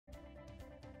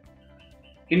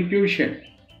Intuition,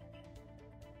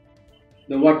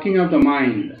 the working of the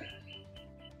mind,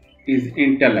 is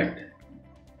intellect,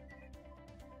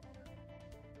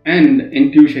 and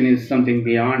intuition is something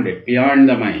beyond it, beyond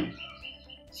the mind,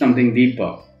 something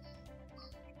deeper.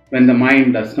 When the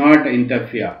mind does not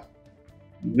interfere,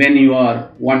 when you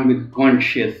are one with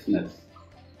consciousness,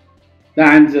 the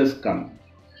answers come.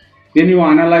 When you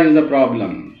analyze the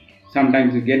problem,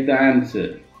 sometimes you get the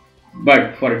answer,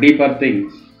 but for deeper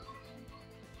things,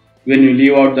 when you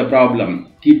leave out the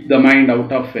problem, keep the mind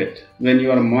out of it. When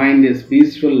your mind is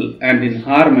peaceful and in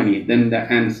harmony, then the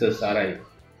answers arrive.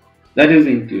 That is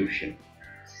intuition.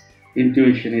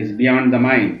 Intuition is beyond the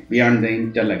mind, beyond the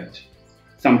intellect,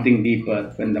 something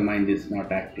deeper when the mind is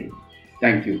not active.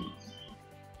 Thank you.